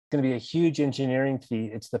going to be a huge engineering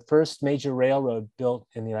feat. It's the first major railroad built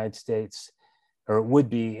in the United States, or it would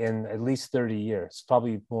be in at least 30 years,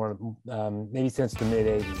 probably more, maybe since the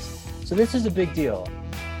mid-'80s. So this is a big deal.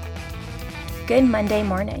 Good Monday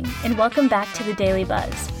morning, and welcome back to the Daily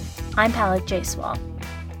Buzz. I'm Palak Jaiswal.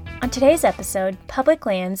 On today's episode, Public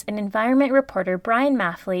Lands and environment reporter Brian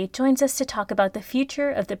Maffly joins us to talk about the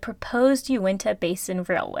future of the proposed Uinta Basin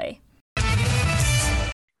Railway.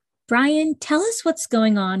 Brian, tell us what's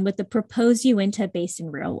going on with the proposed Uinta Basin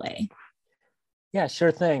Railway. Yeah,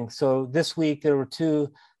 sure thing. So this week, there were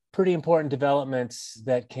two pretty important developments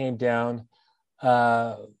that came down,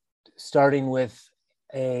 starting with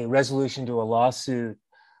a resolution to a lawsuit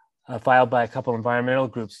filed by a couple of environmental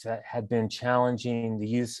groups that had been challenging the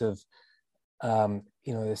use of,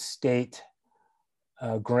 the state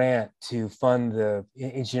grant to fund the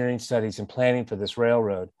engineering studies and planning for this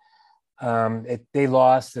railroad. They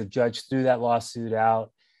lost. The judge threw that lawsuit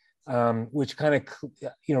out, which kind of,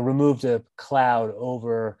 removed a cloud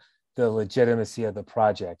over the legitimacy of the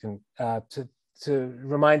project. And to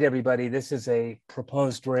remind everybody, this is a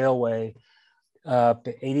proposed railway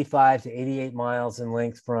 85 to 88 miles in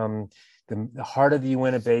length from the heart of the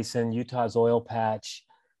Uinta Basin, Utah's oil patch,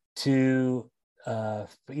 to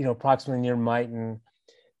approximately near Mighton,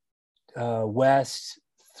 west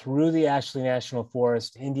through the Ashley National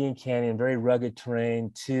Forest, Indian Canyon, very rugged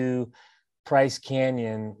terrain, to Price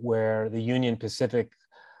Canyon, where the Union Pacific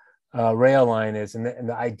rail line is. And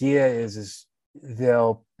the idea is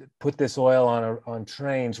they'll put this oil on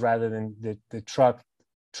trains rather than the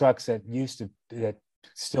trucks that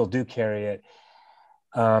still do carry it.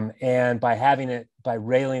 And by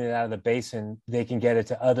railing it out of the basin, they can get it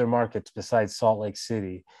to other markets besides Salt Lake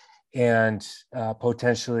City, and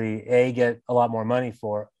potentially get a lot more money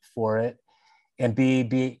for it, and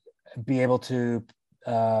be able to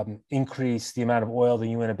increase the amount of oil the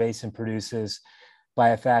Uinta Basin produces by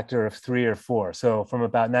a factor of 3 or 4. So from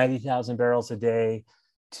about 90,000 barrels a day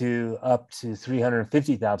to up to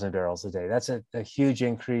 350,000 barrels a day. That's a huge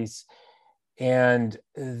increase. And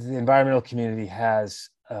the environmental community has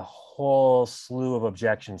a whole slew of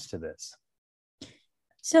objections to this.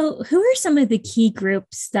 So who are some of the key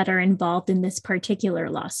groups that are involved in this particular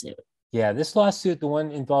lawsuit? Yeah, this lawsuit, the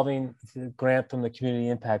one involving the grant from the Community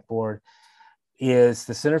Impact Board, is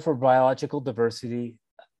the Center for Biological Diversity,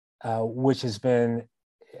 which has been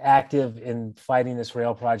active in fighting this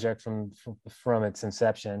rail project from its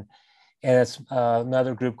inception. And it's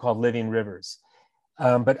another group called Living Rivers.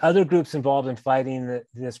 But other groups involved in fighting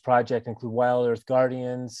this project include Wild Earth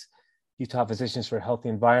Guardians, Utah Physicians for a Healthy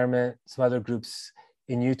Environment, some other groups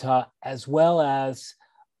in Utah, as well as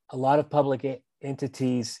a lot of public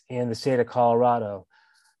entities in the state of Colorado.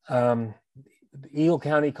 Eagle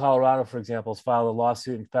County, Colorado, for example, has filed a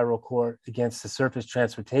lawsuit in federal court against the Surface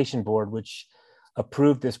Transportation Board, which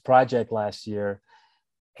approved this project last year.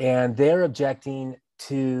 And they're objecting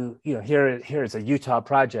to, here is a Utah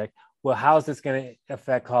project. Well, how is this going to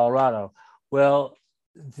affect Colorado? Well,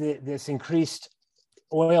 this increased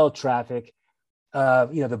oil traffic,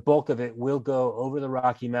 the bulk of it will go over the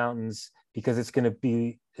Rocky Mountains because it's going to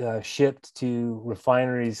be shipped to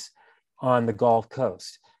refineries on the Gulf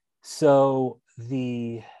Coast. So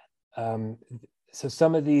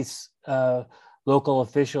some of these local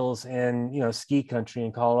officials in ski country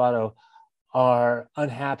in Colorado are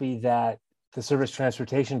unhappy that the Surface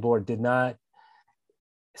Transportation Board did not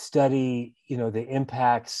study the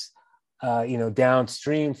impacts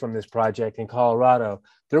downstream from this project in Colorado.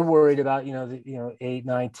 They're worried about 8,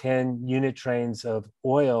 9, 10 unit trains of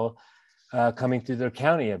oil coming through their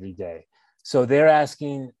county every day. So they're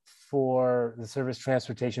asking for the Surface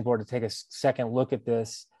Transportation Board to take a second look at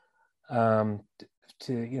this, to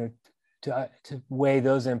weigh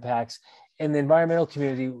those impacts. And the environmental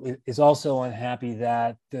community is also unhappy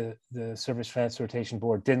that the Surface Transportation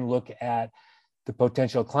Board didn't look at the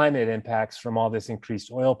potential climate impacts from all this increased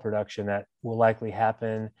oil production that will likely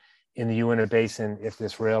happen in the Uinta Basin if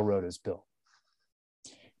this railroad is built.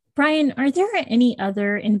 Brian, are there any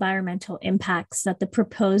other environmental impacts that the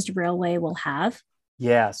proposed railway will have?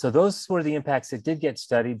 Yeah, so those were the impacts that did get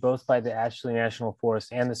studied both by the Ashley National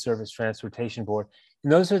Forest and the Surface Transportation Board.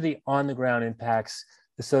 And those are the on-the-ground impacts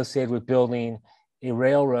associated with building a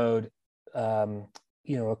railroad,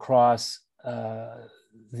 across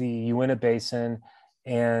the Uinta Basin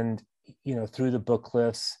and, through the Book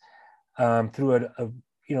Cliffs, through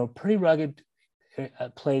a pretty rugged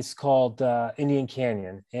place called Indian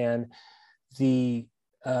Canyon. And the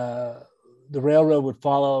railroad would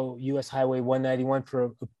follow US Highway 191 for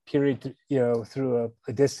a period, through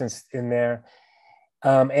a distance in there.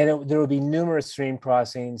 And there would be numerous stream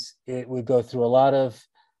crossings. It would go through a lot of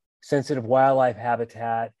sensitive wildlife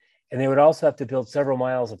habitat, and they would also have to build several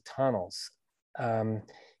miles of tunnels.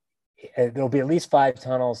 There'll be at least 5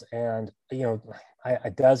 tunnels and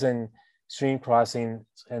a dozen stream crossings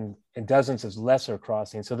and dozens of lesser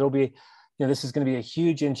crossings. So there'll be, this is going to be a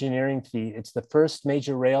huge engineering feat. It's the first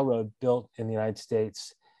major railroad built in the United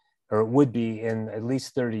States, or it would be in at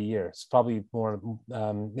least 30 years, probably more,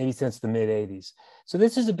 maybe since the mid 80s. So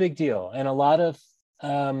this is a big deal. And a lot of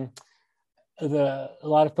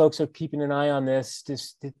folks are keeping an eye on this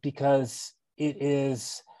just because it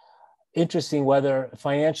is interesting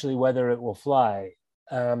financially whether it will fly.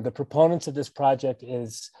 The proponents of this project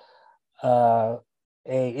is a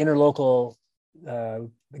interlocal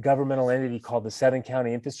governmental entity called the 7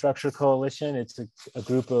 County Infrastructure Coalition. It's a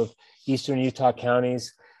group of eastern Utah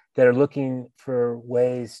counties that are looking for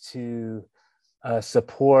ways to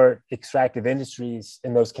support extractive industries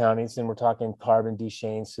in those counties. And we're talking Carbon,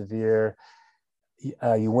 Duchesne, Sevier,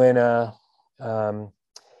 Uinta,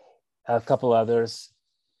 a couple others.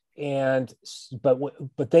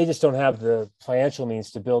 But they just don't have the financial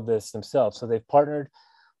means to build this themselves. So they've partnered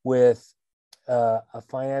with a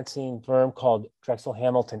financing firm called Drexel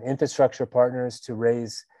Hamilton Infrastructure Partners to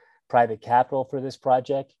raise private capital for this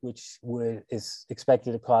project, which is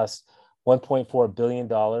expected to cost $1.4 billion.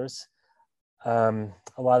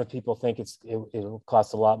 A lot of people think it'll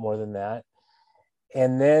cost a lot more than that.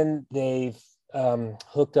 And then they've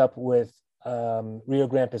hooked up with Rio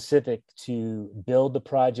Grande Pacific to build the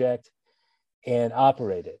project and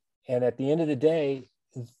operate it. And at the end of the day,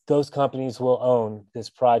 those companies will own this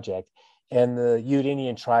project, and the Ute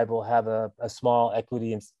Indian tribe will have a small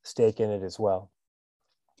equity and stake in it as well.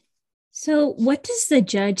 So what does the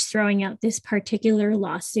judge throwing out this particular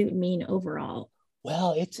lawsuit mean overall?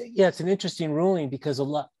 Well, it's an interesting ruling because a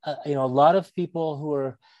lot of people who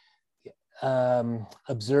are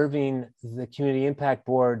observing the Community Impact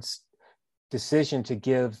Board's decision to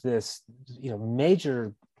give this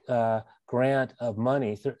major grant of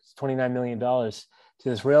money, $29 million, to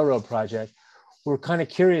this railroad project, we're kind of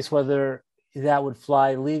curious whether that would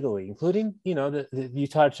fly legally, including, the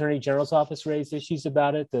Utah Attorney General's office raised issues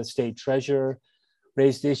about it, the state treasurer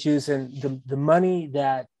raised issues, and the money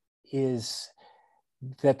that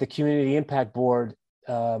the Community Impact Board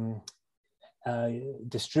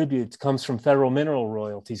distributes comes from federal mineral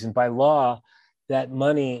royalties. And by law, that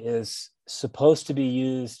money is supposed to be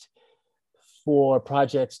used for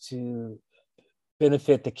projects to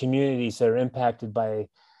benefit the communities that are impacted by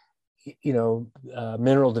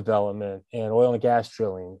mineral development and oil and gas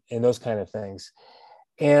drilling and those kind of things.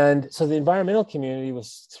 And so the environmental community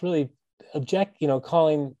was really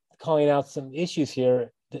calling out some issues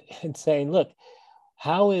here and saying, look,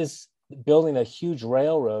 how is building a huge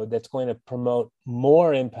railroad that's going to promote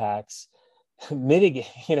more impacts, doing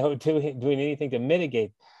anything to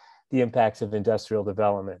mitigate the impacts of industrial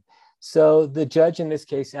development? So the judge in this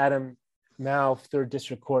case, Adam Mao, 3rd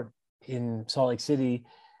District Court in Salt Lake City,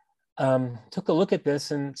 took a look at this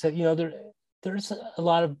and said, there's a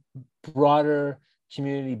lot of broader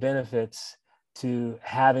community benefits to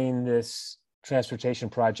having this transportation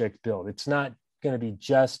project built. It's not going to be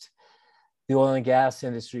just the oil and gas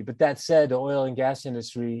industry. But that said, the oil and gas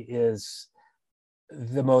industry is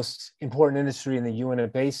the most important industry in the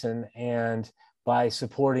Unita Basin. And by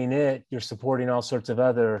supporting it, you're supporting all sorts of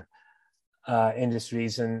other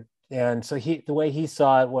industries. And so the way he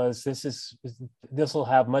saw it was, this will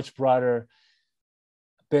have much broader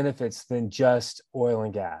benefits than just oil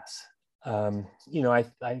and gas. I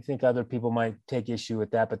think other people might take issue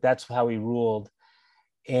with that, but that's how he ruled.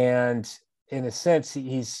 And in a sense,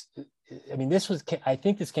 I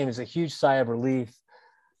think this came as a huge sigh of relief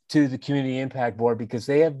to the Community Impact Board, because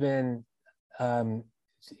they have been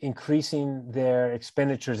increasing their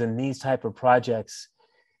expenditures in these type of projects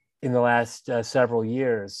in the last several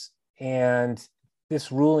years. And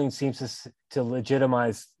this ruling seems to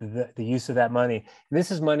legitimize the use of that money. And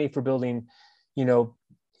this is money for building,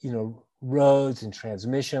 roads and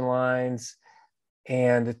transmission lines.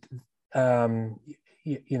 And,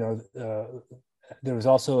 there was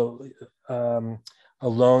also a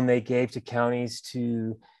loan they gave to counties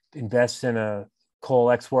to invest in a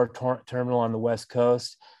coal export terminal on the West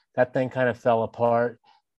Coast. That thing kind of fell apart.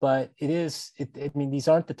 But these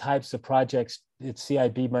aren't the types of projects that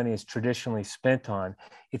CIB money is traditionally spent on.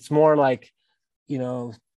 It's more like,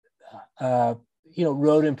 road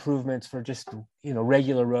improvements for just,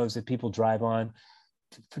 regular roads that people drive on,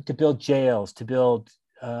 to build jails, to build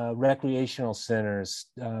recreational centers,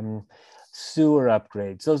 sewer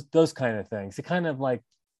upgrades, those kind of things. It kind of like,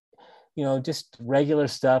 just regular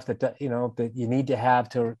stuff that you need to have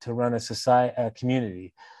to run a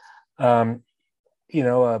community.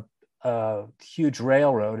 huge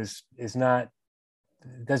railroad is not,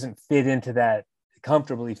 doesn't fit into that,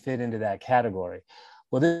 comfortably fit into that category.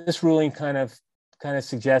 Well, this ruling kind of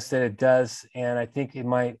suggests that it does, and I think it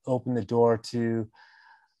might open the door to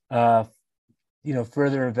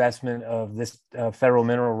further investment of this federal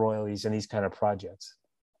mineral royalties in these kind of projects.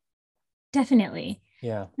 Definitely.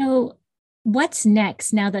 Yeah. So what's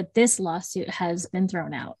next now that this lawsuit has been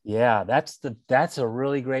thrown out? Yeah, that's a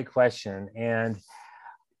really great question. And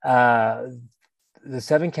the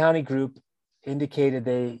 7-county group indicated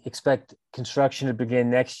they expect construction to begin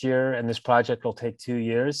next year, and this project will take 2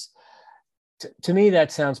 years. To me,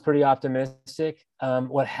 that sounds pretty optimistic.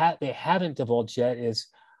 What they haven't divulged yet is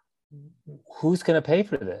who's going to pay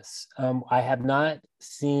for this. I have not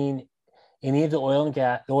seen any of the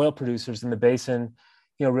oil producers in the basin,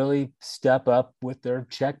 really step up with their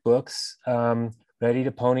checkbooks, ready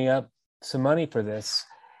to pony up some money for this.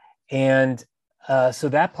 And so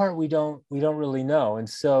that part we don't really know. And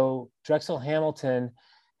so Drexel Hamilton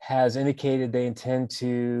has indicated they intend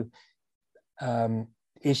to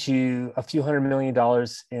issue a few $100 million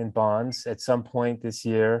in bonds at some point this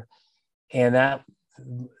year, and that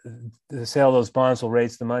the sale of those bonds will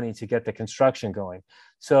raise the money to get the construction going.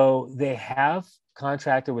 So they have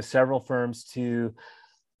contracted with several firms to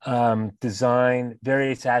design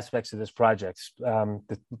various aspects of this project.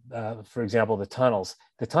 For example, the tunnels.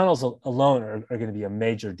 The tunnels alone are going to be a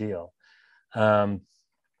major deal.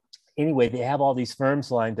 Anyway, they have all these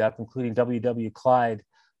firms lined up, including W.W. Clyde,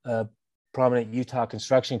 a prominent Utah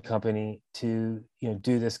construction company, to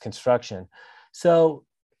do this construction. So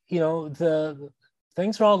the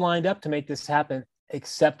things are all lined up to make this happen,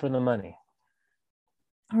 except for the money.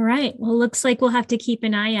 All right. Well, looks like we'll have to keep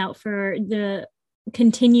an eye out for the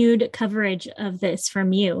continued coverage of this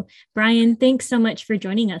from you. Brian, thanks so much for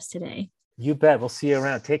joining us today. You bet. We'll see you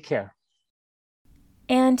around. Take care.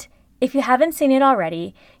 And if you haven't seen it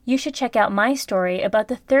already, you should check out my story about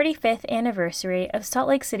the 35th anniversary of Salt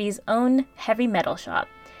Lake City's own heavy metal shop.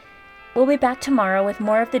 We'll be back tomorrow with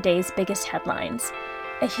more of the day's biggest headlines.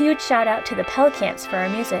 A huge shout out to the Pelicans for our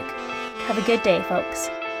music. Have a good day, folks.